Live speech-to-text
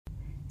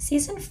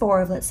Season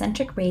 4 of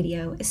Litcentric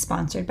Radio is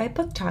sponsored by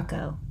Book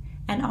Taco,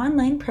 an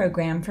online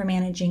program for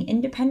managing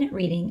independent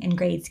reading in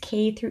grades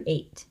K through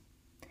 8.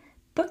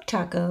 Book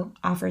Taco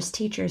offers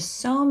teachers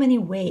so many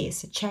ways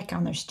to check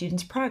on their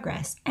students'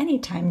 progress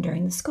anytime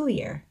during the school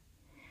year.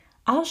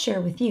 I'll share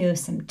with you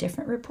some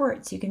different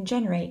reports you can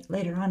generate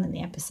later on in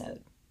the episode.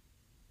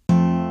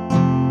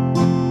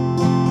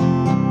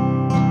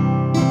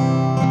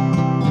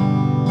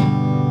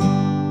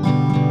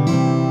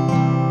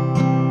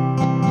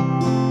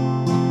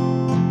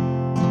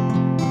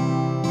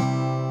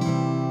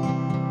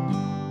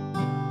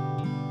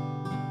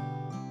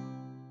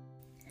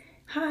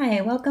 Hi,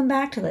 welcome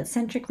back to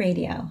Litcentric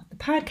Radio, the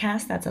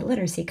podcast that's a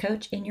literacy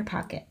coach in your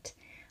pocket.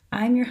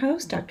 I'm your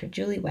host, Dr.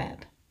 Julie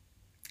Webb.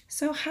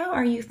 So how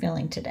are you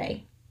feeling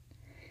today?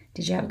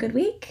 Did you have a good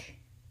week?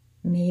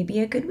 Maybe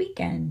a good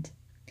weekend.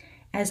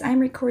 As I'm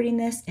recording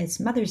this, it's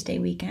Mother's Day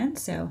weekend,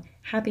 so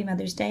happy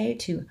Mother's Day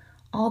to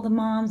all the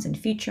moms and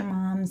future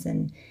moms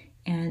and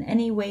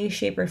any way,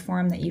 shape, or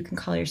form that you can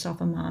call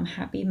yourself a mom.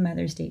 Happy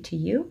Mother's Day to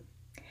you.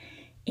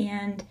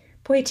 And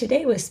boy,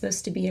 today was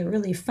supposed to be a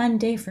really fun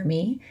day for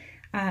me.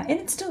 And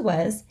it still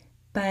was,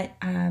 but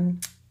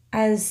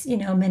as you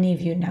know, many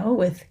of you know,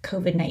 with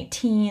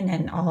COVID-19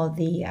 and all of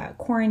the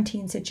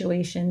quarantine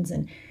situations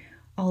and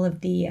all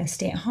of the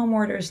stay-at-home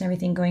orders and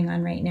everything going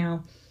on right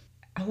now,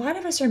 a lot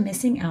of us are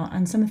missing out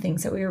on some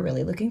things that we were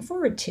really looking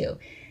forward to.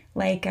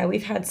 Like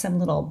we've had some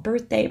little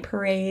birthday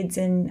parades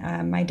and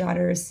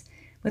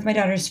with my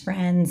daughter's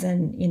friends,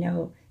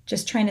 and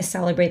just trying to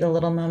celebrate the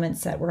little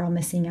moments that we're all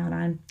missing out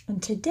on.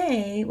 And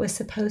today was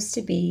supposed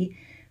to be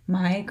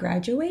my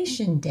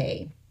graduation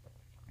day.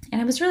 And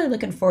I was really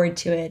looking forward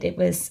to it. It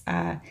was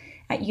at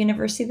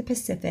University of the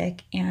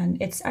Pacific,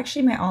 and it's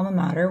actually my alma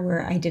mater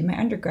where I did my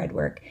undergrad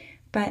work.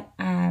 But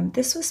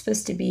this was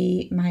supposed to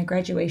be my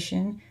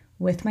graduation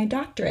with my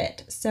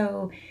doctorate.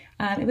 So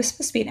it was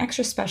supposed to be an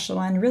extra special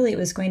one. Really, it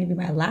was going to be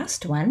my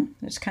last one,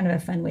 which is kind of a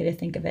fun way to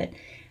think of it.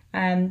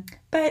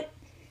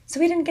 So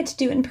we didn't get to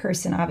do it in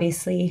person,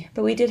 obviously,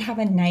 but we did have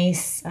a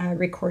nice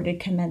recorded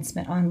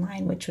commencement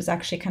online, which was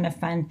actually kind of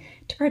fun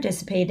to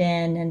participate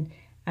in.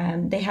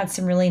 And they had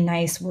some really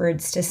nice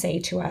words to say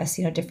to us,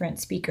 different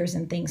speakers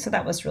and things. So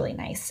that was really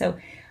nice. So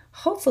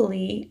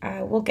hopefully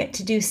we'll get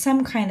to do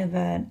some kind of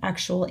an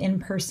actual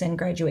in-person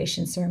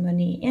graduation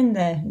ceremony in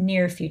the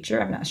near future.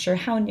 I'm not sure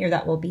how near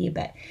that will be,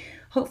 but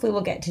hopefully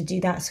we'll get to do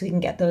that so we can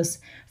get those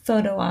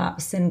photo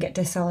ops and get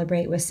to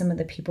celebrate with some of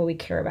the people we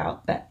care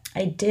about. But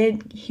I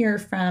did hear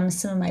from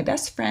some of my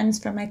best friends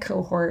from my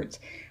cohort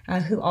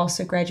who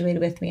also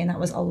graduated with me, and that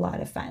was a lot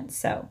of fun.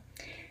 So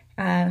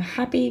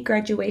happy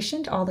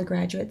graduation to all the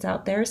graduates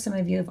out there. Some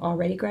of you have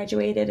already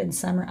graduated and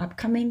some are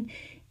upcoming.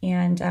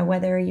 And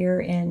whether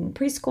you're in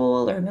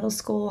preschool or middle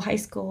school, high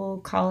school,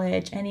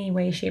 college, any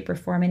way, shape, or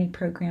form, any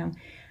program,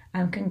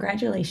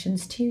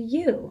 congratulations to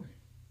you.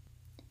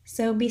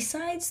 So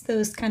besides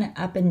those kind of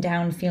up and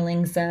down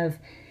feelings of,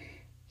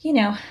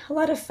 a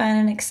lot of fun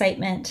and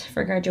excitement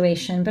for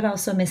graduation, but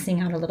also missing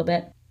out a little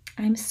bit,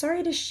 I'm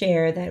sorry to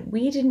share that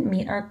we didn't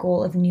meet our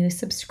goal of new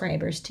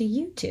subscribers to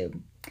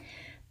YouTube.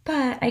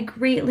 But I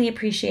greatly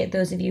appreciate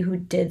those of you who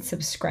did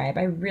subscribe.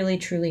 I really,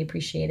 truly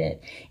appreciate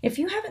it. If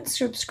you haven't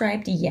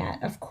subscribed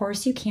yet, of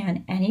course you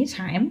can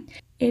anytime.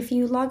 If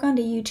you log on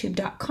to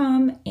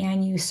youtube.com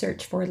and you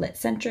search for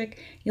Litcentric,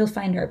 you'll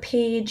find our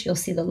page. You'll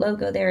see the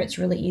logo there. It's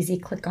really easy.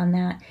 Click on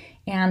that.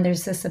 And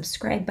there's a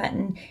subscribe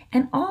button.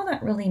 And all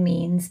that really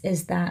means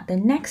is that the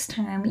next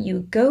time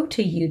you go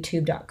to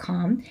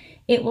youtube.com,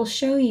 it will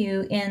show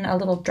you in a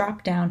little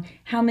drop down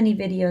how many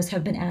videos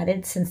have been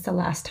added since the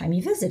last time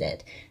you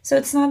visited. So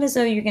it's not as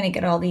though you're going to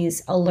get all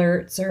these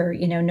alerts or,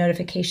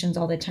 notifications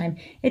all the time.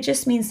 It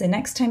just means the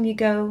next time you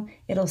go,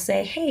 it'll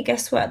say, hey,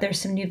 guess what? There's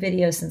some new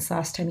videos since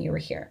last time you were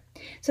here.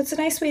 So it's a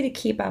nice way to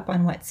keep up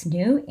on what's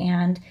new,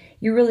 and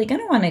you're really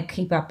going to want to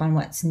keep up on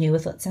what's new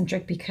with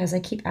Litcentric because I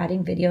keep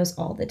adding videos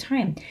all the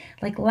time.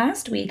 Like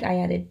last week, I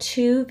added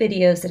 2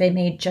 videos that I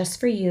made just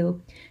for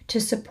you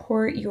to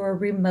support your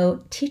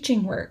remote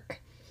teaching work.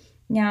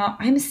 Now,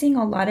 I'm seeing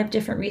a lot of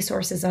different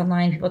resources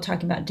online, people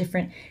talking about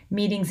different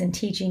meetings and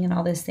teaching and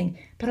all this thing,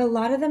 but a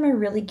lot of them are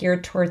really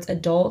geared towards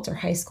adults or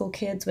high school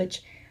kids,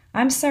 which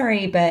I'm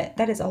sorry, but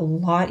that is a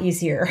lot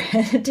easier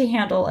to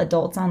handle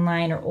adults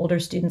online or older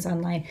students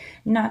online.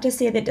 Not to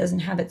say that it doesn't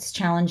have its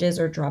challenges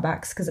or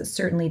drawbacks, because it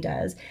certainly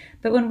does.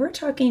 But when we're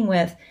talking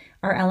with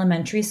our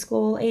elementary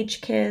school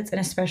age kids,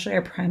 and especially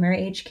our primary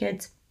age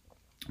kids,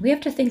 we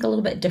have to think a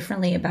little bit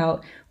differently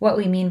about what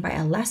we mean by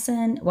a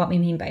lesson, what we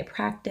mean by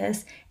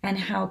practice, and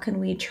how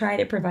can we try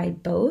to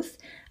provide both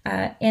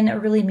in a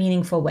really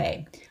meaningful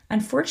way.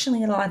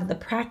 Unfortunately, a lot of the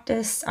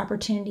practice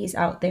opportunities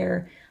out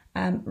there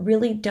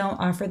really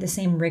don't offer the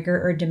same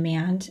rigor or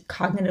demand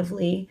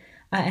cognitively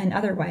and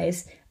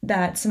otherwise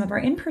that some of our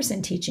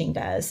in-person teaching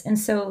does. And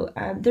so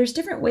there's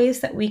different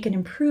ways that we can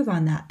improve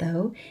on that,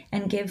 though,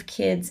 and give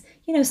kids,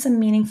 some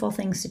meaningful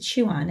things to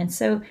chew on. And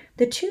so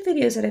the 2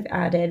 videos that I've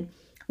added,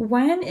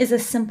 one is a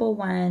simple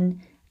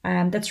one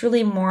that's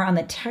really more on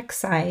the tech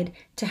side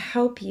to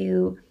help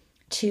you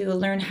to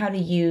learn how to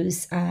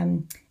use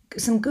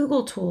some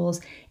Google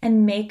tools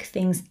and make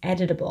things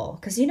editable.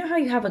 Because you know how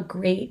you have a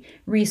great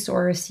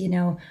resource,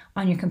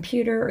 on your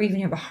computer, or even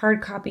you have a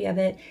hard copy of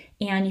it,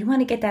 and you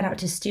want to get that out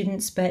to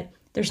students, but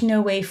there's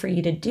no way for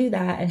you to do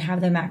that and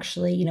have them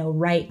actually,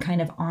 write kind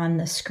of on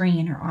the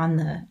screen or on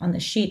the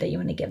sheet that you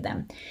want to give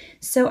them.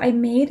 So I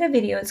made a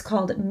video. It's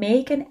called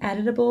Make an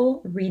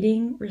Editable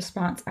Reading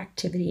Response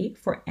Activity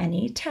for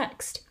Any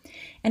Text.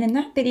 And in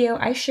that video,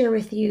 I share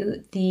with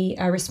you the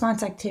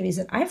response activities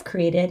that I've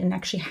created and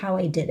actually how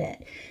I did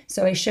it.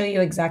 So I show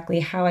you exactly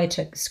how I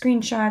took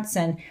screenshots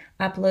and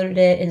uploaded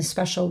it in a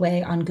special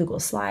way on Google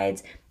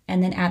Slides,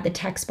 and then add the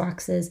text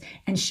boxes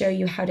and show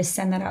you how to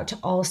send that out to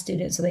all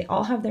students so they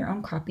all have their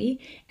own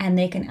copy and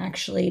they can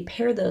actually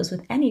pair those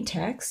with any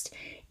text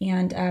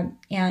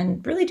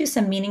and really do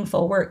some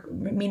meaningful work,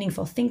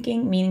 meaningful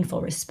thinking,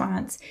 meaningful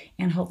response,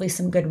 and hopefully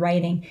some good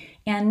writing.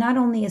 And not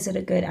only is it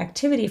a good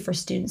activity for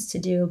students to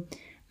do,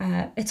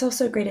 it's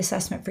also a great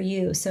assessment for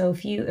you. So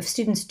if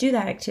students do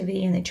that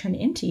activity and they turn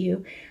it into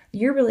you,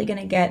 you're really going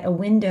to get a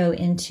window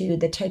into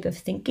the type of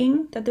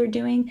thinking that they're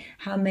doing,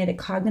 how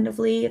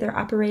metacognitively they're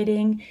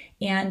operating,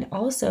 and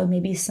also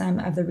maybe some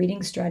of the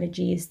reading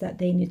strategies that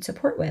they need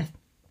support with.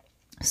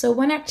 So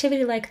one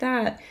activity like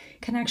that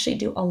can actually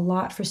do a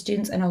lot for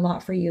students and a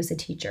lot for you as a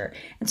teacher.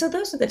 And so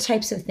those are the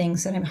types of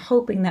things that I'm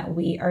hoping that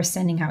we are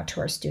sending out to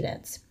our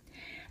students.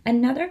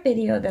 Another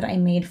video that I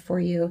made for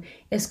you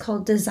is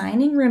called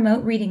Designing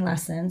Remote Reading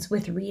Lessons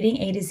with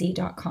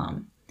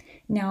readingatozee.com.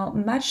 Now,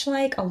 much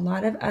like a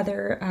lot of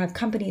other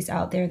companies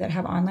out there that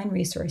have online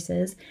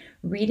resources,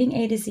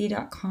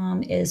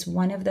 readingatozee.com is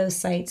one of those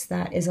sites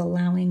that is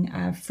allowing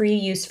free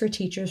use for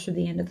teachers through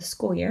the end of the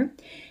school year.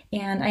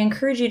 And I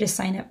encourage you to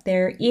sign up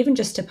there, even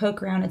just to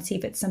poke around and see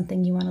if it's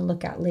something you want to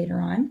look at later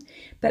on.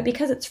 But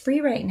because it's free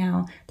right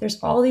now,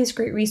 there's all these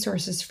great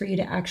resources for you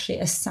to actually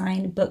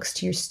assign books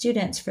to your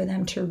students for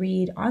them to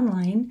read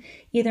online,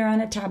 either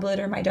on a tablet,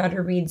 or my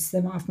daughter reads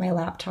them off my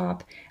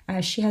laptop.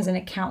 She has an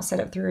account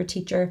set up through her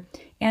teacher,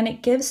 and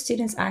it gives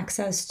students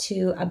access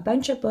to a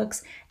bunch of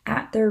books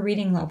at their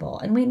reading level.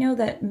 And we know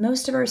that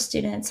most of our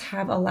students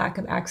have a lack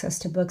of access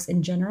to books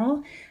in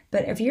general.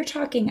 But if you're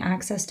talking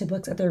access to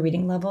books at their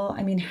reading level,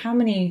 I mean, how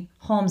many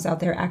homes out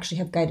there actually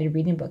have guided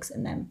reading books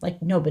in them?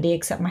 Like nobody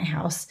except my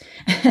house.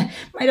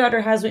 My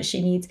daughter has what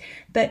she needs.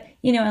 But,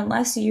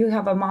 unless you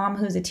have a mom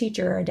who's a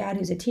teacher or a dad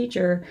who's a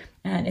teacher,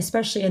 and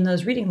especially in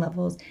those reading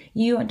levels,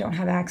 you don't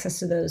have access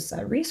to those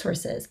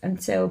resources.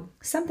 And so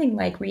something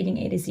like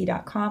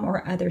readingatozee.com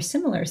or other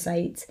similar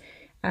sites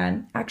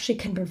actually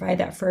can provide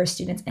that for our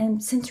students.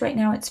 And since right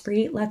now it's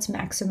free, let's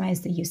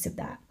maximize the use of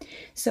that.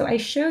 So I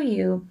show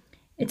you,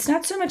 it's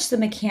not so much the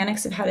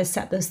mechanics of how to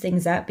set those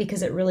things up,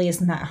 because it really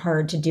isn't that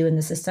hard to do in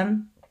the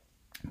system,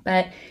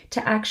 but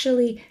to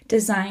actually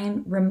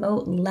design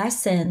remote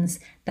lessons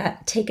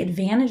that take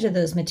advantage of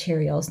those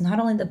materials, not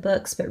only the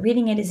books, but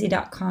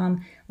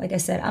readingatozee.com, like I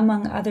said,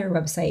 among other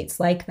websites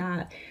like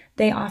that,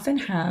 they often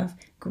have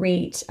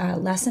great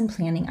lesson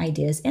planning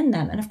ideas in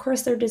them. And of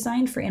course, they're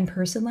designed for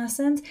in-person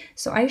lessons.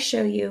 So I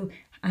show you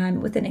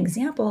with an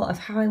example of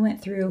how I went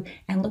through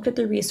and looked at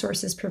the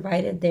resources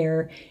provided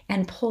there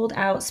and pulled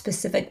out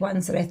specific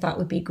ones that I thought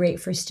would be great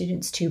for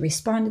students to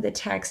respond to the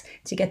text,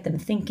 to get them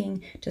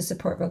thinking, to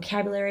support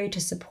vocabulary, to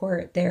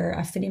support their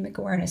phonemic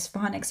awareness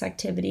phonics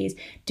activities,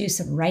 do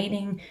some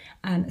writing.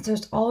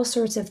 There's all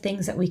sorts of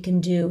things that we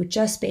can do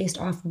just based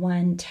off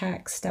one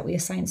text that we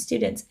assign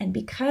students. And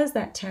because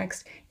that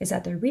text is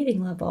at their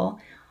reading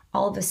level,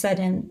 all of a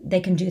sudden they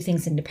can do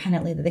things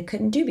independently that they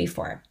couldn't do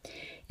before.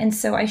 And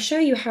so I show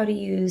you how to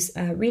use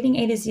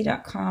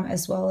readingatozee.com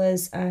as well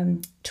as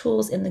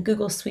tools in the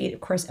Google Suite. Of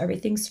course,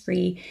 everything's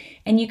free.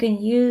 And you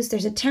can use,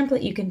 there's a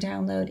template you can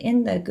download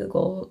in the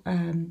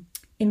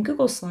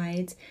Google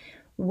Slides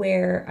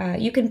where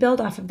you can build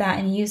off of that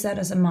and use that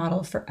as a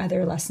model for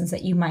other lessons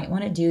that you might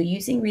want to do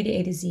using Read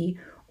A to Z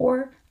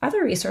or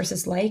other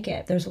resources like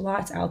it. There's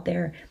lots out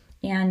there.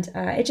 And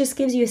it just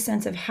gives you a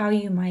sense of how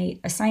you might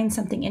assign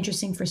something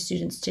interesting for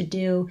students to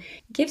do.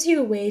 It gives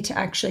you a way to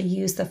actually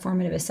use the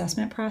formative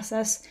assessment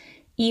process,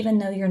 even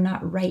though you're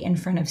not right in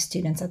front of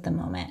students at the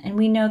moment. And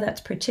we know that's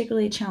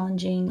particularly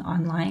challenging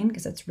online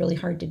because it's really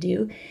hard to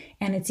do.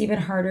 And it's even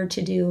harder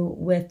to do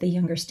with the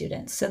younger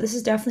students. So this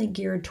is definitely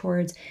geared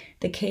towards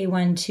the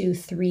K1, 2,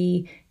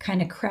 3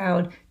 kind of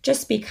crowd,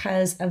 just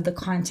because of the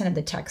content of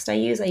the text I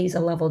use. I use a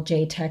level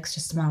J text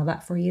just to model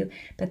that for you.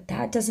 But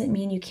that doesn't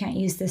mean you can't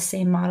use this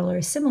same model or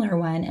a similar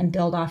one and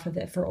build off of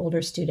it for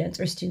older students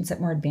or students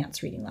at more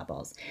advanced reading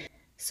levels.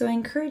 So I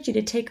encourage you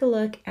to take a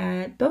look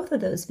at both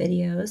of those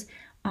videos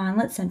on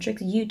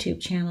LitCentric's YouTube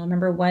channel.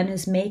 Remember, one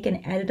is Make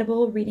an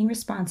Editable Reading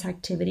Response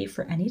Activity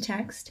for Any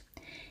Text,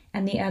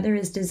 and the other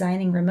is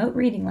Designing Remote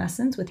Reading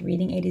Lessons with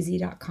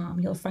readingatozee.com.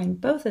 You'll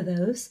find both of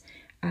those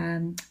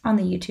on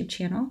the YouTube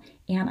channel,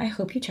 and I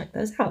hope you check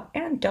those out.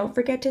 And don't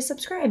forget to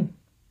subscribe.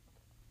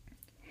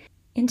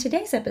 In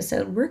today's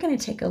episode, we're going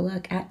to take a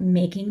look at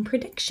making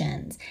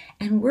predictions,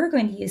 and we're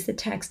going to use the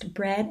text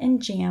Bread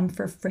and Jam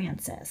for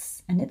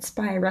Frances, and it's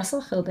by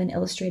Russell Hoban,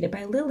 illustrated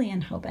by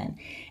Lillian Hoban.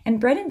 And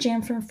Bread and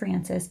Jam for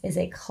Frances is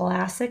a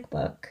classic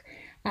book.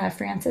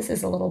 Frances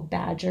is a little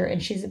badger,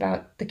 and she's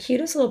about the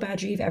cutest little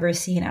badger you've ever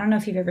seen. I don't know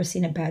if you've ever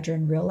seen a badger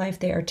in real life.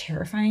 They are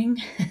terrifying.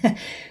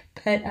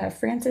 But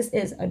Frances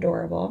is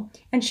adorable,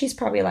 and she's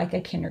probably like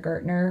a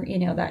kindergartner,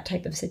 that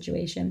type of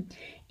situation.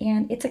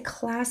 And it's a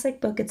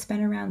classic book. It's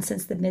been around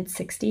since the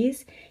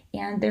mid-60s,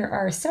 and there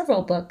are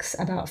several books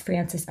about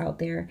Frances out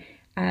there.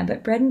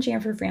 But Bread and Jam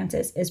for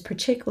Frances is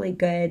particularly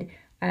good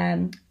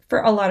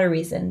for a lot of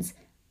reasons.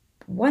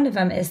 One of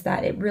them is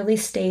that it really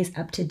stays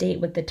up to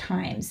date with the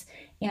times.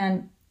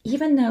 And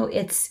even though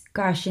it's,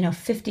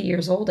 50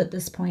 years old at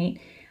this point,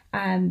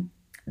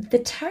 the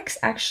text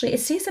actually, it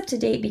stays up to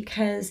date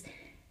because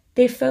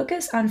they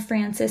focus on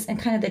Frances and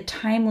kind of the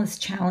timeless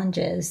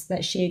challenges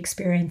that she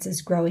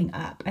experiences growing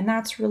up. And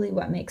that's really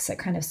what makes it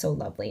kind of so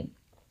lovely.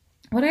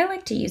 What I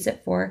like to use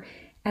it for,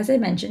 as I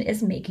mentioned,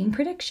 is making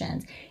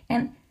predictions.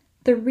 And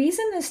the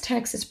reason this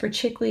text is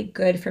particularly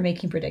good for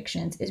making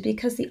predictions is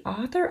because the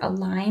author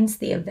aligns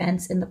the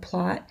events in the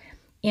plot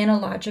in a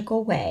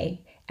logical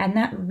way, and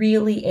that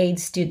really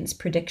aids students'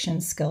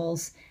 prediction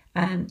skills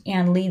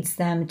and leads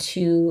them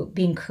to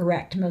being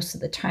correct most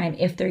of the time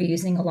if they're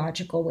using a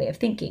logical way of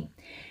thinking.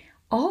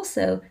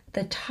 Also,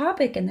 the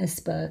topic in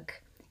this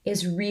book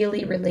is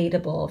really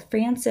relatable.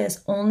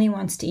 Frances only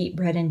wants to eat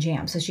bread and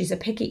jam, so she's a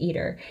picky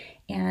eater.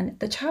 And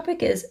the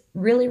topic is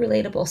really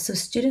relatable, so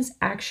students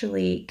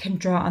actually can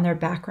draw on their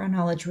background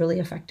knowledge really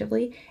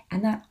effectively,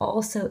 and that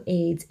also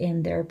aids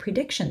in their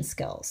prediction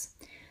skills.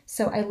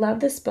 So I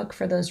love this book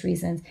for those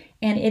reasons,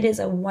 and it is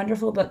a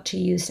wonderful book to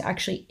use to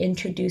actually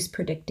introduce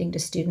predicting to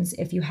students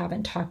if you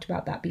haven't talked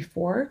about that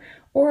before,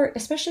 or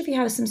especially if you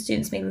have some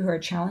students maybe who are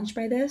challenged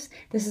by this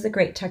is a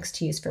great text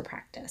to use for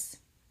practice.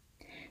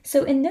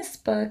 So in this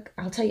book,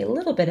 I'll tell you a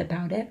little bit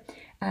about it.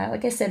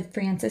 Like I said,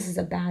 Frances is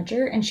a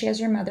badger, and she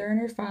has her mother and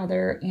her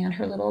father and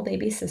her little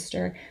baby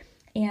sister.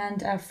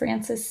 And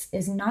Frances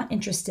is not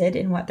interested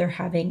in what they're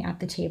having at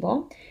the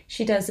table.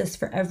 She does this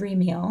for every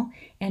meal.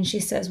 And she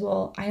says,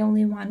 well, I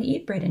only want to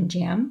eat bread and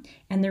jam.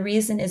 And the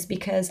reason is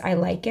because I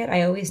like it.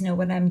 I always know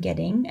what I'm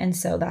getting. And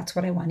so that's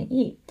what I want to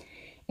eat.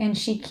 And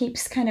she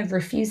keeps kind of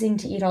refusing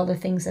to eat all the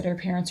things that her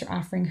parents are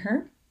offering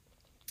her,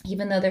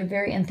 even though they're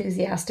very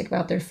enthusiastic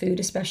about their food,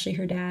 especially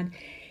her dad.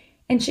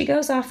 And she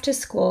goes off to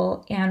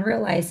school and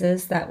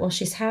realizes that, well,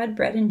 she's had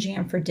bread and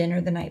jam for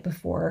dinner the night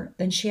before,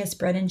 then she has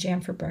bread and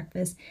jam for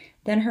breakfast,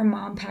 then her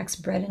mom packs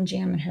bread and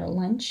jam in her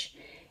lunch,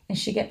 and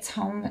she gets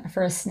home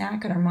for a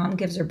snack and her mom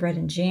gives her bread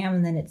and jam,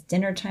 and then it's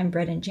dinner time,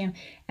 bread and jam.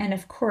 And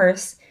of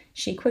course,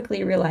 she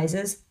quickly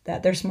realizes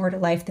that there's more to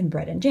life than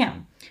bread and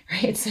jam,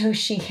 right? So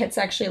she gets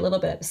actually a little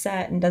bit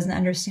upset and doesn't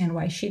understand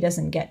why she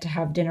doesn't get to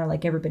have dinner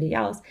like everybody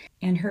else.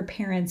 And her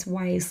parents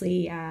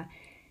wisely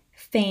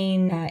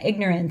feign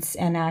ignorance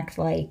and act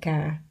like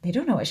they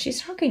don't know what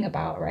she's talking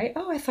about, right?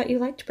 Oh, I thought you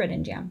liked bread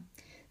and jam.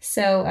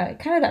 So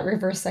kind of that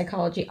reverse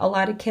psychology. A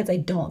lot of kids I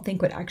don't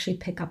think would actually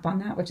pick up on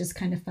that, which is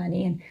kind of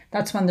funny. And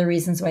that's one of the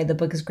reasons why the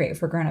book is great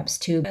for grown-ups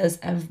too, because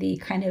of the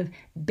kind of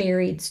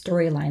buried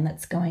storyline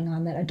that's going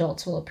on that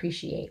adults will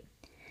appreciate.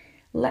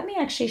 Let me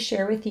actually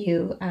share with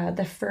you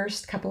the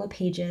first couple of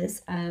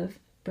pages of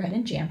Bread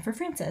and Jam for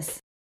Frances.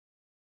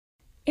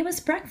 It was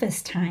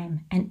breakfast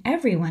time, and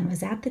everyone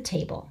was at the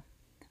table.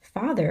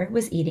 Father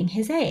was eating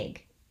his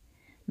egg.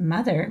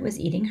 Mother was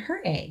eating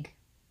her egg.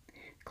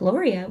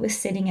 Gloria was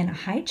sitting in a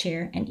high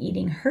chair and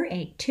eating her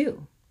egg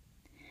too.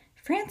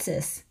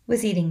 Frances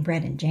was eating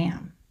bread and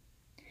jam.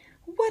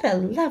 What a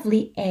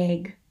lovely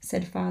egg,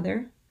 said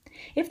Father.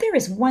 If there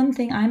is one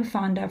thing I'm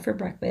fond of for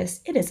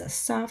breakfast, it is a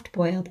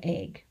soft-boiled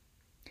egg.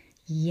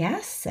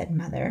 Yes, said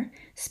Mother,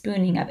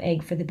 spooning up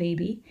egg for the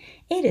baby.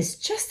 It is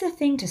just the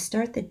thing to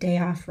start the day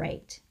off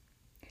right.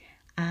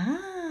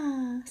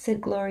 Ah,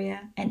 said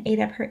Gloria, and ate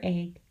up her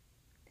egg.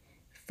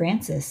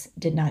 Frances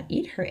did not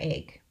eat her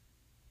egg.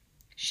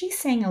 She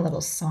sang a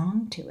little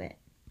song to it.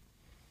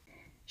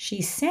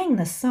 She sang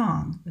the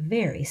song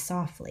very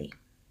softly.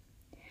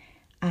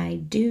 I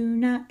do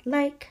not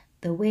like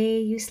the way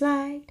you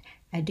slide.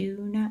 I do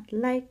not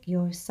like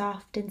your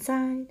soft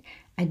inside.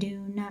 I do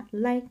not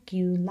like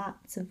you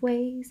lots of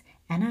ways,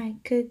 and I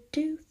could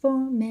do for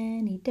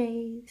many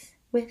days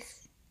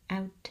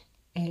without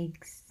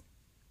eggs.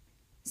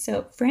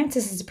 So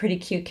Frances is a pretty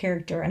cute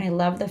character, and I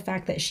love the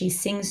fact that she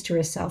sings to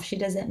herself. She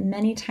does it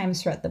many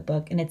times throughout the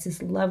book, and it's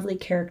this lovely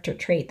character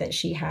trait that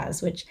she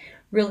has, which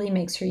really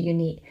makes her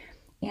unique.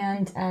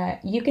 And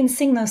you can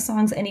sing those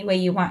songs any way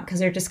you want because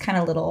they're just kind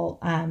of little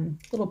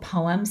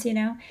poems,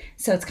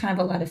 So it's kind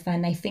of a lot of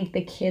fun. I think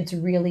the kids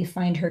really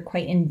find her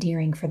quite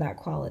endearing for that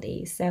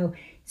quality. So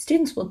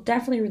students will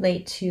definitely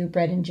relate to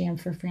Bread and Jam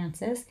for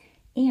Frances.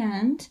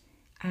 And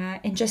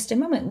in just a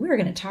moment, we're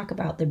going to talk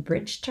about the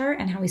bridge chart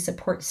and how we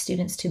support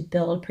students to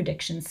build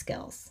prediction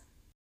skills.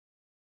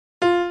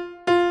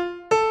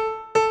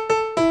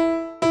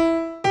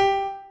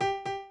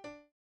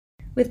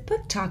 With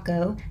Book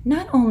Taco,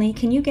 not only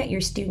can you get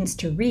your students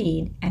to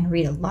read and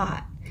read a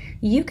lot,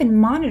 you can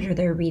monitor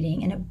their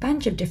reading in a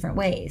bunch of different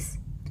ways.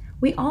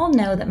 We all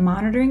know that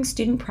monitoring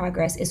student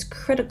progress is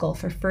critical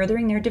for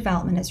furthering their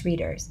development as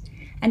readers,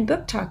 and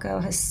Book Taco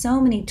has so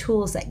many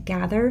tools that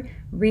gather,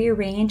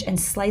 rearrange, and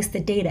slice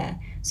the data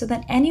so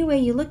that any way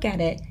you look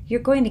at it, you're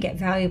going to get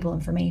valuable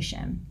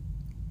information.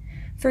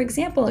 For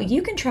example,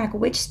 you can track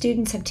which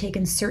students have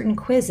taken certain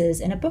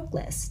quizzes in a book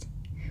list,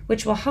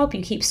 which will help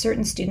you keep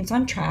certain students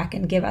on track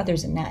and give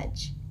others a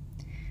nudge.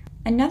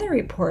 Another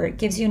report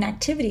gives you an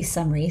activity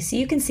summary so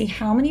you can see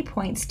how many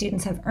points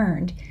students have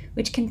earned,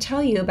 which can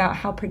tell you about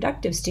how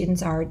productive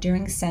students are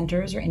during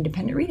centers or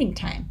independent reading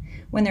time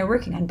when they're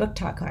working on Book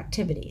Taco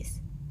activities.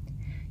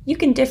 You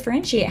can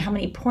differentiate how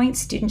many points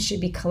students should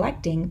be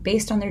collecting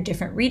based on their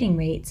different reading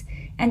rates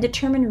and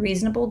determine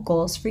reasonable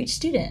goals for each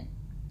student.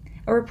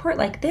 A report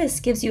like this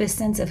gives you a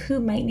sense of who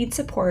might need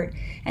support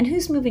and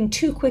who's moving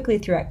too quickly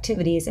through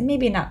activities and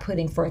maybe not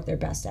putting forth their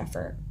best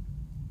effort.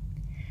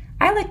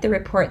 I like the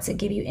reports that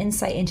give you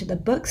insight into the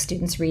books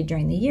students read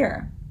during the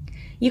year.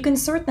 You can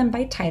sort them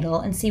by title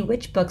and see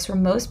which books were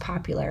most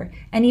popular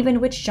and even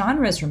which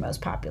genres were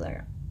most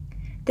popular.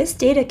 This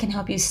data can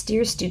help you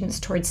steer students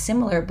towards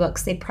similar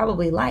books they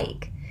probably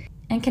like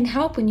and can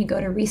help when you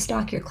go to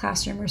restock your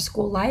classroom or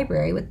school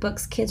library with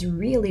books kids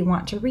really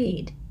want to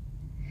read.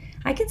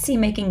 I can see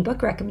making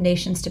book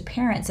recommendations to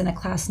parents in a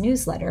class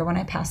newsletter when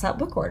I pass out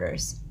book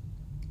orders.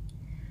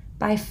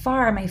 By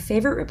far, my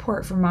favorite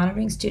report for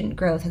monitoring student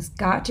growth has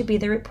got to be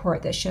the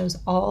report that shows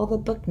all the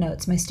book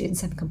notes my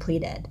students have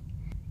completed.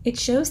 It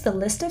shows the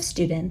list of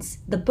students,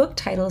 the book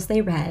titles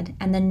they read,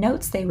 and the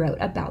notes they wrote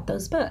about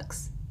those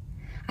books.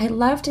 I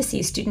love to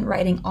see student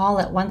writing all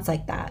at once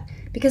like that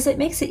because it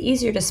makes it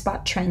easier to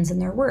spot trends in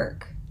their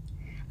work.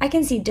 I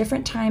can see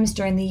different times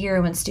during the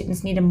year when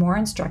students needed more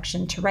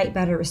instruction to write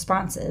better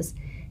responses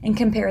and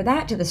compare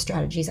that to the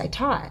strategies I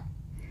taught.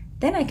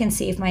 Then I can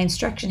see if my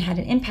instruction had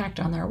an impact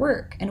on their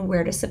work and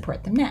where to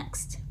support them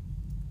next.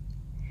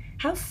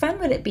 How fun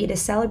would it be to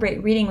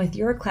celebrate reading with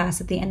your class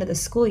at the end of the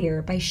school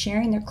year by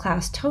sharing their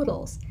class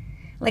totals,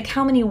 like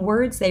how many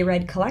words they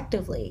read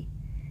collectively?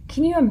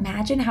 Can you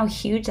imagine how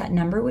huge that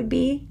number would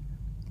be?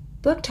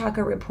 Book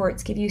Taco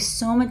reports give you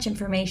so much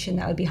information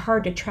that would be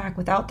hard to track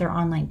without their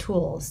online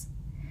tools.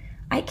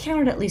 I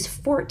counted at least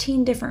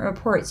 14 different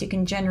reports you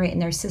can generate in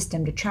their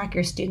system to track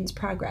your students'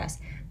 progress,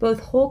 both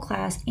whole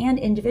class and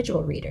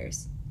individual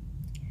readers.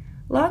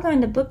 Log on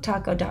to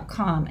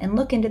booktaco.com and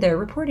look into their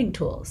reporting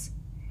tools.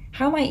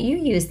 How might you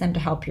use them to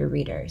help your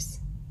readers?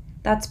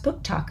 That's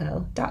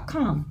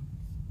booktaco.com.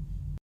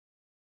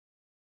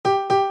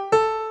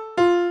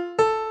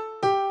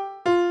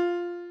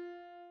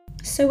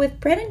 So with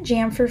Bread and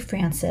Jam for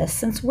Francis,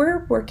 since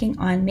we're working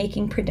on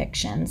making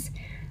predictions,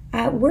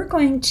 we're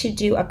going to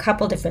do a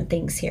couple different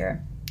things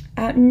here.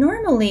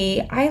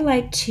 Normally, I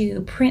like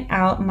to print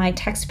out my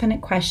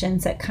text-dependent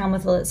questions that come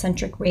with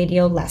Litcentric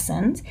Radio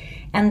lessons,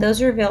 and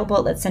those are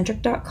available at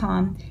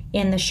litcentric.com.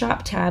 In the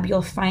Shop tab,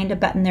 you'll find a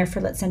button there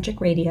for Litcentric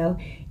Radio,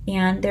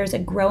 and there's a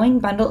growing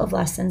bundle of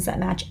lessons that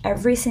match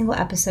every single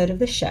episode of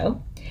the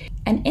show.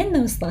 And in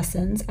those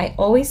lessons, I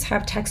always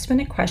have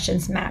text-dependent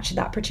questions match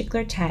that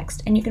particular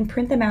text, and you can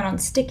print them out on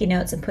sticky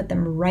notes and put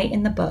them right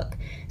in the book,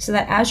 so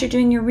that as you're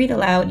doing your read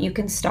aloud, you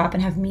can stop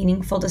and have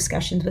meaningful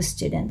discussions with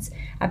students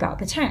about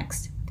the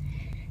text.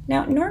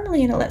 Now,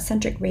 normally in a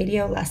Litcentric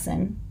Radio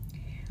lesson,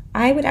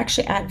 I would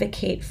actually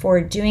advocate for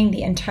doing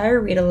the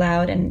entire read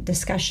aloud and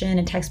discussion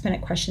and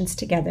text-dependent questions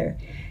together,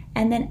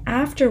 and then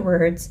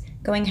afterwards,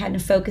 going ahead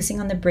and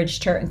focusing on the bridge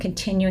chart and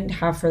continuing to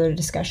have further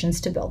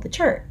discussions to build the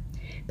chart.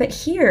 But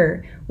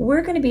here,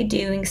 we're going to be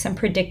doing some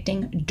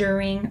predicting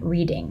during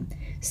reading.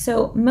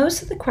 So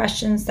most of the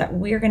questions that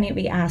we're going to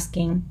be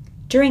asking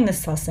during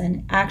this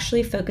lesson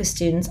actually focus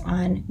students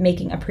on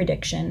making a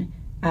prediction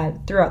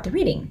throughout the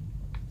reading.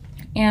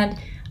 And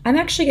I'm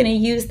actually going to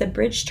use the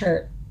bridge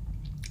chart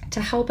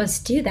to help us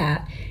do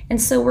that.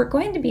 And so we're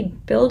going to be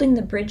building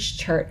the bridge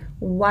chart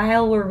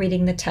while we're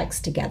reading the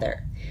text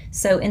together.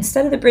 So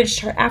instead of the bridge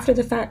chart after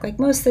the fact, like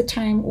most of the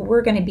time,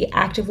 we're going to be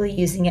actively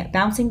using it,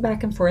 bouncing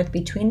back and forth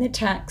between the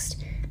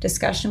text,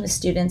 discussion with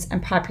students,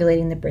 and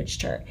populating the bridge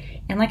chart.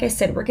 And like I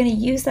said, we're going to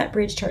use that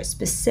bridge chart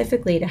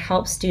specifically to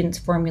help students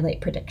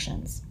formulate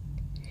predictions.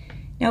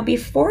 Now,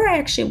 before I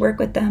actually work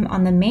with them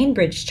on the main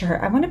bridge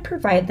chart, I want to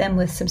provide them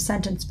with some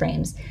sentence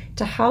frames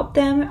to help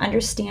them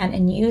understand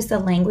and use the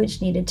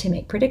language needed to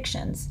make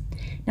predictions.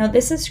 Now,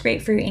 this is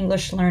great for your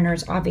English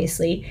learners,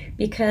 obviously,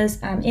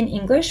 because in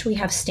English, we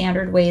have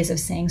standard ways of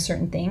saying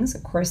certain things,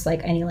 of course,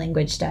 like any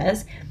language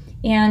does.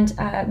 And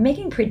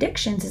making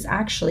predictions is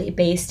actually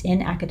based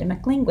in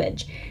academic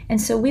language.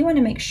 And so we want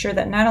to make sure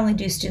that not only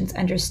do students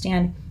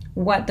understand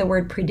what the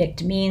word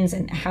predict means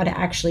and how to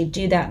actually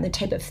do that and the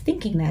type of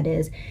thinking that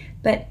is,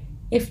 but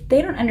if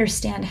they don't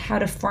understand how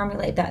to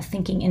formulate that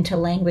thinking into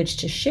language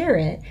to share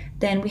it,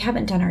 then we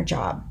haven't done our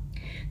job.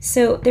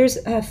 So there's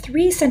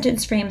 3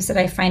 sentence frames that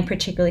I find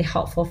particularly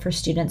helpful for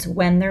students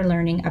when they're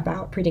learning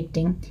about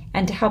predicting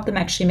and to help them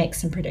actually make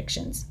some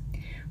predictions.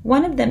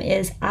 One of them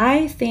is,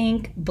 I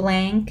think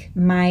blank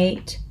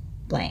might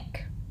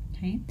blank.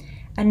 Okay.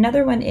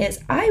 Another one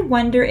is, I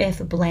wonder if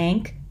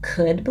blank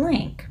could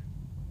blank.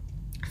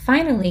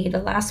 Finally,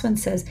 the last one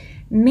says,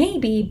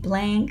 maybe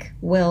blank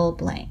will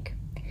blank.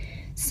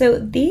 So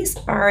these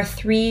are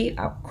three,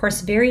 of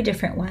course, very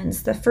different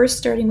ones. The first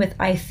starting with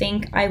I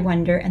think, I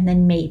wonder, and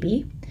then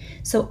maybe.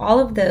 So all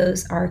of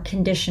those are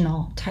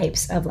conditional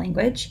types of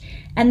language.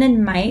 And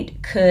then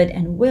might, could,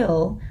 and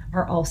will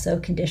are also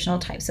conditional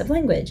types of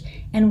language.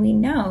 And we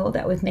know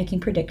that with making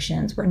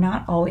predictions, we're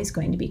not always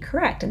going to be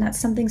correct. And that's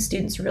something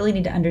students really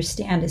need to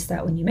understand, is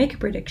that when you make a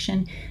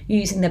prediction, you're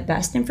using the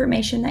best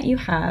information that you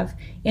have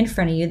in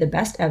front of you, the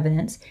best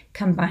evidence,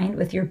 combined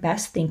with your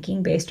best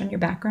thinking based on your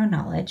background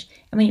knowledge.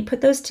 And when you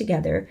put those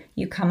together,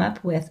 you come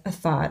up with a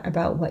thought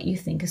about what you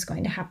think is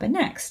going to happen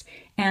next.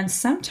 And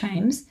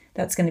sometimes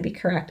that's going to be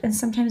correct, and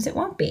sometimes it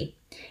won't be.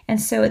 And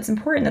so it's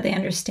important that they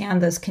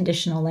understand those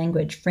conditional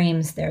language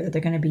frames there that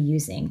they're going to be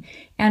using.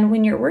 And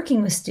when you're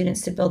working with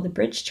students to build the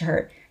bridge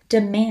chart,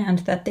 demand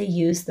that they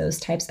use those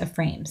types of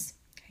frames.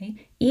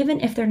 Okay? Even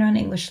if they're not an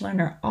English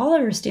learner, all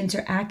of our students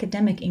are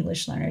academic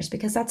English learners,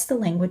 because that's the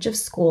language of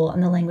school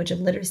and the language of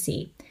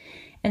literacy.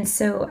 And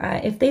so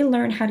if they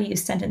learn how to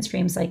use sentence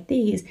frames like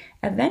these,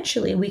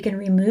 eventually we can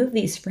remove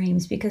these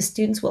frames, because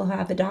students will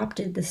have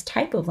adopted this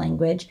type of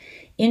language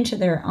into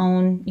their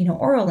own,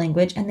 oral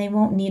language, and they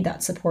won't need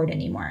that support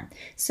anymore.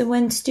 So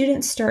when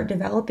students start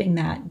developing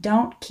that,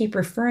 don't keep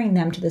referring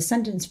them to the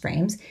sentence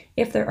frames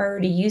if they're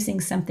already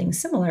using something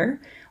similar,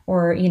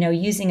 or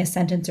using a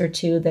sentence or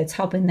two that's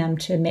helping them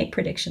to make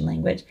prediction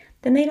language.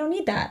 Then they don't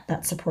need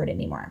that support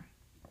anymore.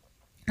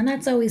 And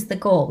that's always the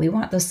goal. We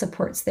want those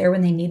supports there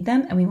when they need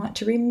them, and we want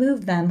to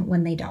remove them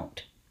when they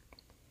don't.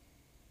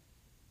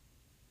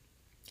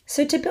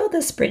 So to build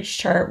this bridge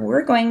chart,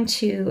 we're going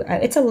to,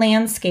 it's a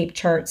landscape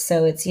chart,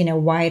 so it's,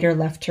 wider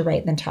left to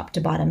right than top to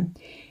bottom.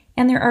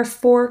 And there are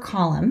 4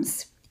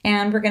 columns,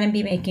 and we're going to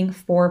be making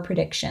 4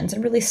 predictions,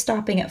 and really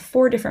stopping at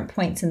 4 different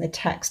points in the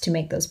text to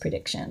make those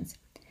predictions.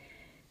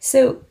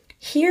 So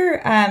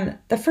here,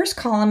 the first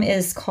column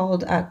is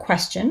called a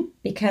question,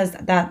 because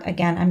that,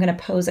 again, I'm going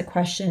to pose a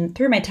question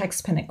through my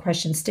text pen at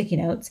question sticky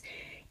notes,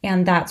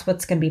 and that's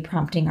what's going to be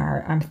prompting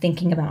our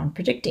thinking about and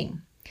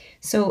predicting.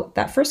 So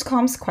that first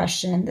column's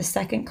question. The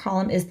second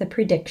column is the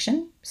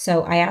prediction.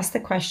 So I ask the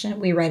question,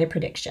 we write a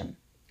prediction.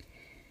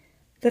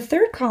 The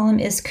third column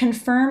is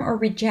confirm or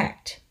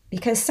reject,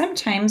 because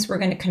sometimes we're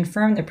going to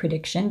confirm the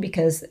prediction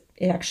because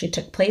it actually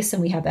took place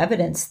and we have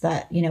evidence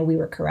that, we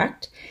were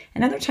correct.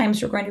 And other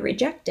times we're going to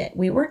reject it.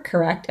 We weren't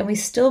correct, and we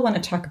still want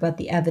to talk about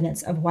the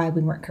evidence of why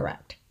we weren't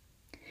correct.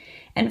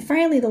 And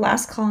finally, the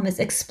last column is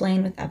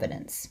explain with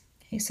evidence.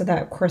 Okay, so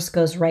that, of course,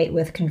 goes right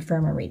with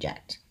confirm or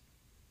reject.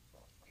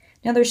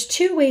 Now, there's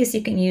 2 ways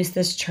you can use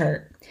this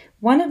chart.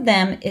 One of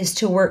them is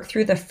to work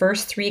through the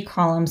first 3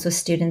 columns with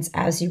students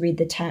as you read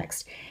the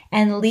text,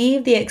 and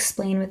leave the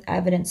explain with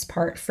evidence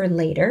part for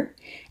later.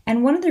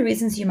 And one of the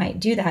reasons you might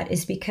do that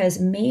is because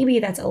maybe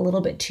that's a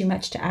little bit too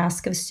much to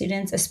ask of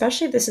students,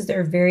 especially if this is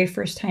their very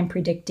first time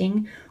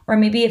predicting, or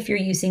maybe if you're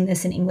using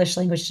this in English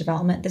language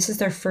development, this is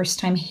their first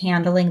time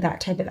handling that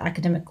type of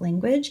academic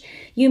language.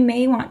 You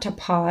may want to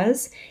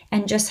pause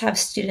and just have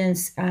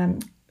students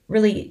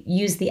really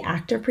use the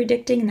act of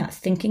predicting, that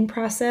thinking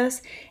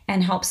process,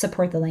 and help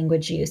support the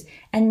language use,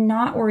 and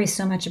not worry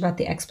so much about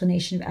the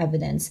explanation of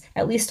evidence,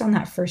 at least on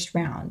that first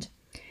round.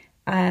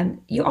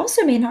 You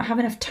also may not have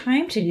enough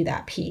time to do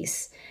that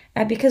piece,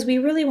 because we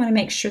really want to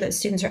make sure that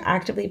students are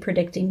actively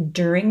predicting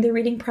during the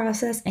reading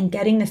process and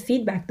getting the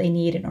feedback they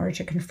need in order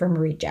to confirm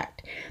or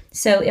reject.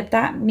 So if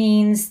that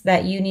means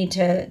that you need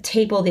to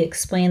table the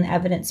explain the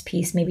evidence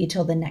piece maybe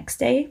till the next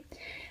day,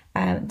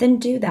 then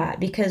do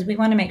that, because we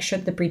want to make sure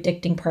that the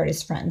predicting part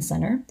is front and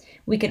center.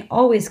 We can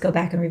always go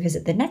back and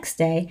revisit the next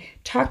day,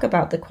 talk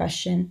about the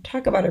question,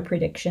 talk about our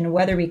prediction,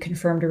 whether we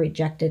confirmed or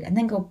rejected, and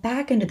then go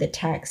back into the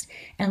text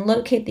and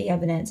locate the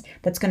evidence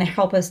that's going to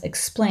help us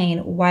explain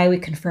why we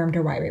confirmed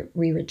or why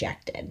we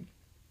rejected.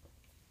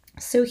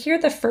 So here,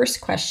 the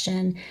first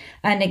question,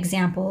 an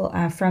example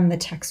from the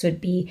text would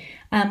be,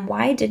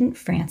 why didn't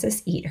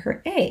Frances eat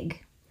her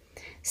egg?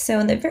 So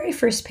in the very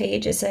first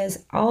page, it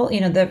says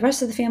the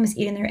rest of the family's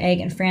eating their egg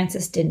and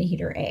Frances didn't eat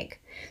her egg.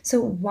 So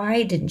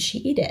why didn't she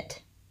eat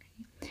it?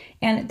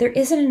 And there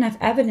isn't enough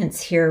evidence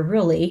here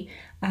really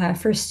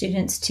for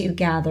students to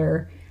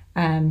gather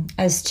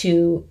as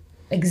to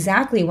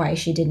exactly why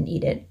she didn't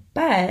eat it.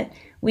 But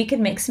we could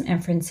make some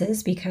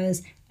inferences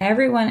because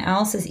everyone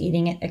else is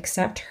eating it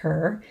except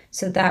her,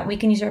 so that we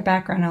can use our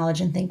background knowledge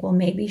and think, well,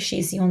 maybe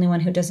she's the only one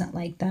who doesn't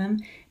like them.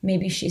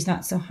 Maybe she's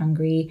not so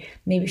hungry.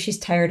 Maybe she's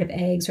tired of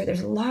eggs. Or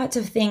there's lots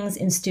of things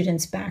in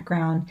students'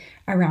 background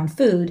around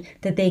food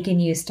that they can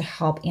use to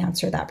help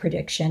answer that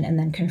prediction and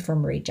then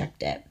confirm or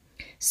reject it.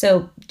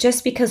 So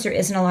just because there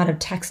isn't a lot of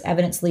text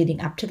evidence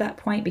leading up to that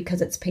point,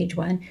 because it's page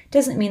 1,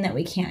 doesn't mean that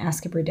we can't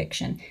ask a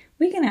prediction.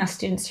 We can ask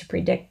students to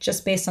predict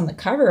just based on the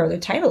cover or the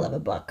title of a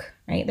book,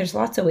 right? There's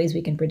lots of ways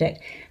we can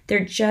predict.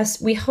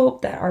 We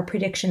hope that our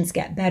predictions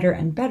get better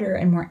and better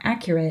and more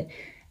accurate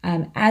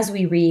as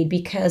we read,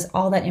 because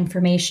all that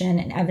information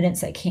and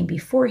evidence that came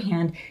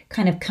beforehand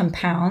kind of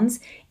compounds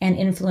and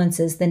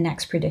influences the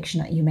next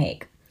prediction that you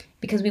make.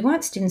 Because we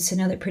want students to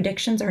know that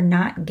predictions are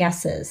not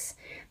guesses,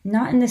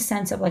 not in the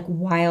sense of like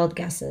wild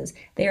guesses.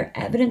 They are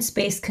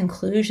evidence-based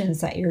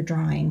conclusions that you're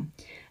drawing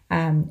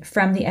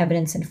from the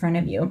evidence in front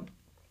of you.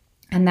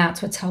 And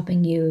that's what's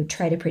helping you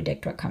try to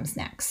predict what comes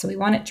next. So we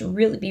want it to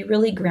really be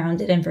really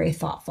grounded and very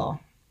thoughtful.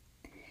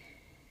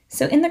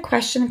 So in the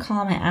question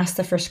column, I asked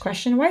the first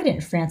question, why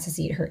didn't Frances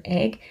eat her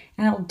egg?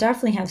 And I'll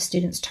definitely have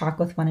students talk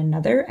with one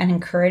another and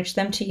encourage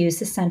them to use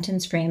the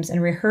sentence frames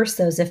and rehearse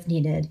those if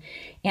needed,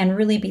 and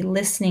really be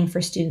listening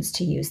for students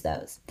to use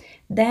those.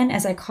 Then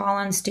as I call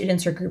on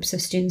students or groups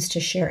of students to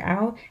share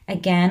out,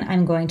 again,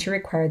 I'm going to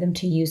require them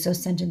to use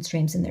those sentence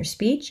frames in their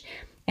speech.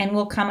 And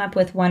we'll come up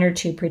with 1 or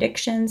 2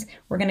 predictions.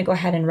 We're going to go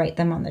ahead and write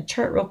them on the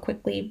chart real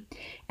quickly.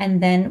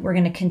 And then we're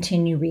going to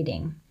continue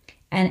reading.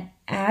 And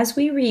as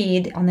we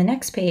read on the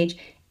next page,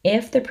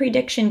 if the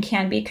prediction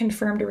can be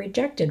confirmed or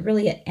rejected,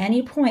 really at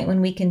any point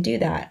when we can do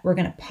that, we're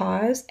going to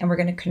pause and we're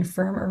going to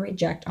confirm or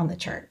reject on the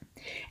chart.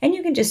 And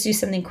you can just do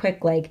something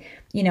quick like,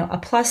 a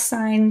plus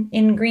sign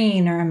in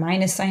green or a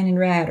minus sign in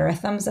red or a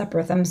thumbs up or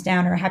a thumbs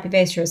down or a happy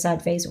face or a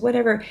sad face,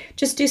 whatever.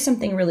 Just do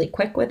something really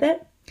quick with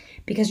it.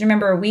 Because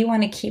remember, we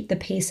want to keep the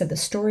pace of the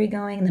story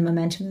going, the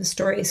momentum of the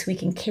story, so we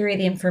can carry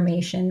the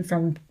information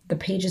from the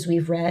pages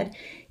we've read,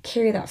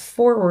 carry that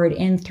forward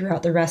in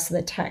throughout the rest of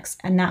the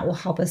text, and that will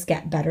help us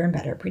get better and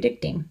better at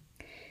predicting.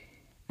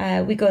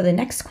 We go to the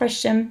next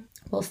question.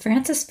 Will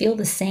Frances feel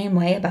the same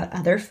way about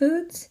other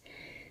foods?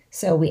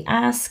 So we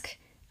ask,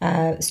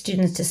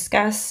 students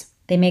discuss,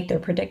 they make their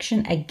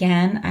prediction.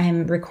 Again,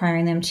 I'm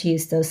requiring them to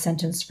use those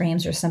sentence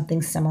frames or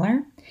something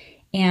similar.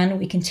 And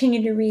we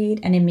continue to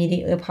read and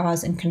immediately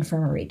pause and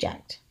confirm or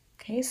reject.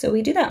 Okay, so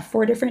we do that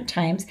 4 different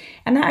times,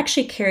 and that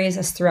actually carries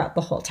us throughout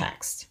the whole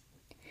text.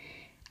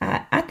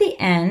 At the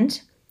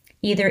end,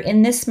 either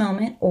in this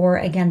moment or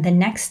again the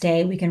next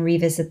day, we can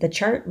revisit the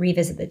chart,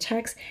 revisit the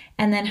text,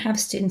 and then have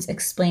students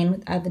explain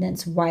with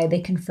evidence why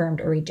they confirmed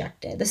or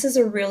rejected. This is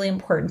a really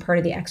important part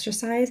of the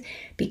exercise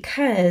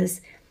because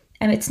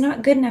it's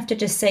not good enough to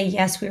just say,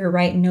 yes, we were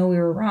right, no, we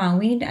were wrong.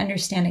 We need to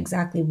understand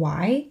exactly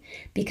why,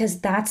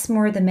 because that's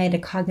more the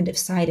metacognitive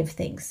side of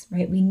things,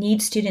 right? We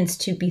need students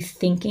to be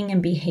thinking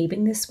and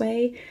behaving this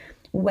way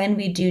when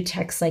we do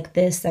texts like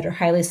this that are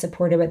highly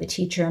supported by the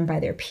teacher and by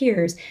their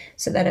peers,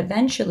 so that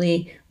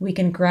eventually we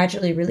can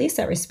gradually release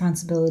that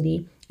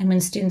responsibility. And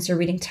when students are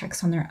reading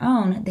texts on their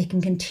own, they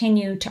can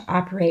continue to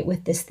operate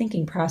with this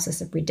thinking process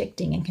of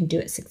predicting and can do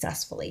it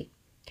successfully.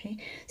 Okay,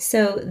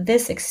 so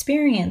this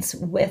experience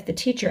with the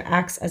teacher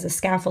acts as a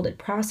scaffolded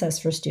process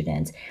for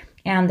students,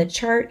 and the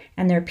chart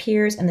and their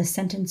peers and the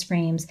sentence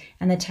frames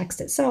and the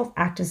text itself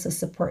act as the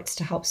supports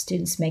to help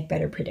students make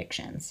better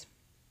predictions.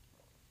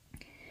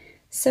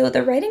 So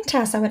the writing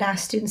task I would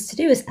ask students to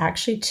do is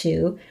actually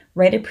to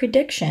write a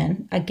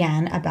prediction,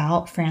 again,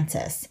 about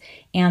Frances.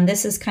 And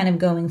this is kind of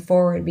going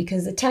forward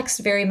because the text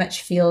very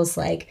much feels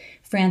like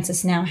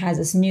Frances now has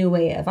this new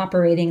way of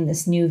operating,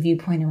 this new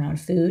viewpoint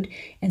around food.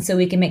 And so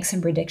we can make some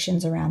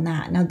predictions around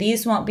that. Now,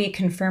 these won't be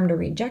confirmed or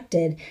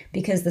rejected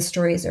because the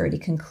story is already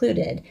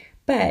concluded,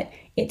 but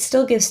it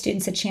still gives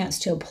students a chance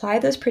to apply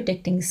those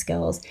predicting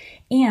skills,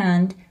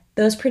 and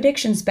those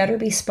predictions better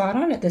be spot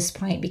on at this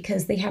point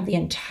because they have the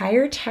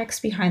entire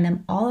text behind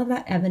them, all of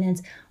that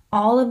evidence,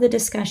 all of the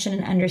discussion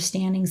and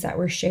understandings that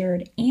were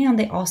shared, and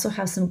they also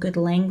have some good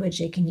language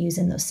they can use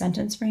in those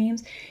sentence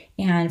frames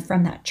and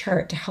from that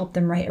chart to help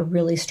them write a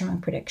really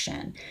strong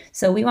prediction.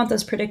 So we want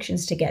those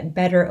predictions to get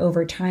better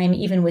over time,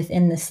 even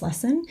within this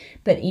lesson,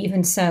 but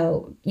even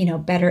so,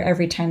 better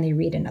every time they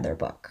read another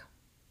book.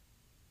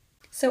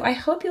 So I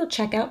hope you'll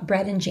check out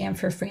Bread and Jam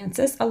for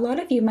Frances. A lot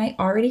of you might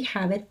already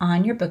have it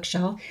on your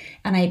bookshelf,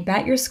 and I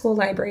bet your school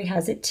library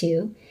has it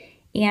too.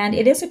 And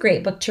it is a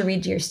great book to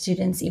read to your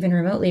students, even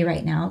remotely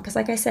right now, because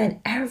like I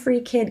said,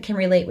 every kid can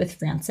relate with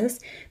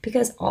Frances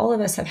because all of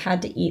us have had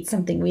to eat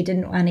something we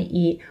didn't want to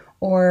eat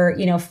or,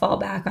 fall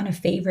back on a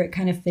favorite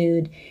kind of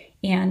food.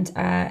 And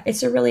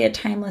it's really a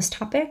timeless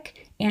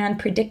topic, and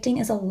predicting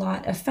is a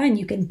lot of fun.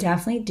 You can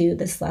definitely do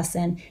this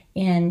lesson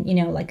in,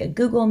 like a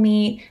Google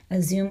Meet,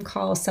 a Zoom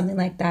call, something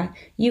like that.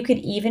 You could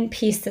even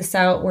piece this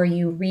out where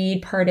you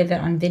read part of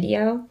it on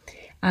video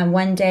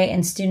one day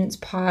and students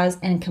pause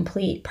and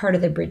complete part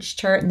of the bridge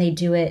chart, and they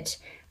do it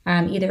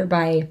either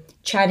by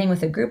chatting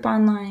with a group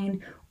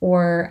online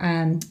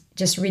or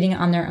just reading it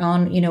on their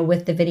own,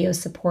 with the video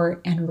support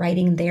and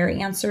writing their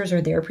answers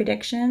or their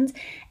predictions.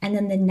 And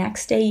then the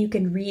next day you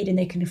can read and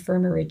they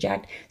confirm or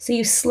reject. So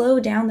you slow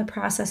down the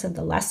process of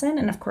the lesson.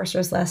 And of course,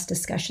 there's less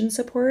discussion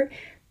support,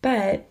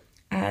 but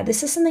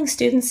this is something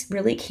students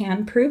really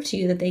can prove to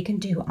you that they can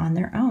do on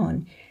their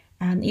own.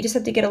 You just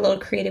have to get a little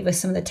creative with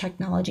some of the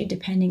technology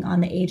depending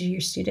on the age of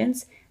your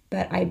students,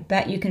 but I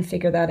bet you can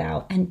figure that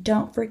out. And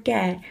don't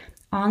forget,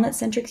 on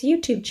LetCentric's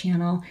YouTube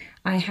channel,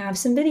 I have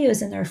some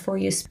videos in there for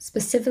you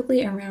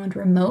specifically around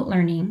remote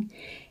learning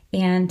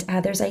And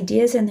there's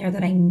ideas in there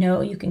that I know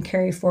you can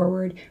carry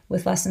forward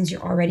with lessons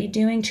you're already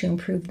doing to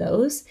improve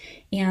those.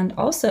 And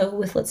also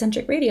with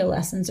Lit-Centric Radio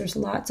lessons, there's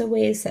lots of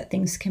ways that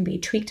things can be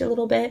tweaked a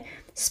little bit,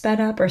 sped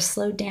up or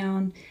slowed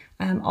down,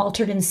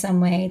 altered in some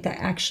way that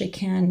actually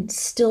can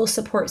still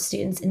support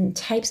students in the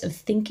types of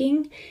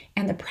thinking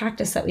and the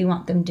practice that we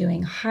want them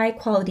doing, high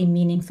quality,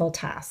 meaningful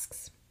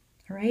tasks.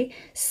 All right,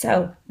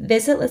 so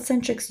visit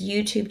Lit-Centric's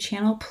YouTube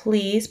channel.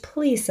 Please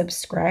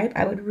subscribe.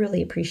 I would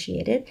really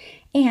appreciate it.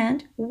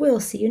 And we'll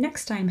see you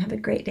next time. Have a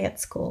great day at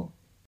school.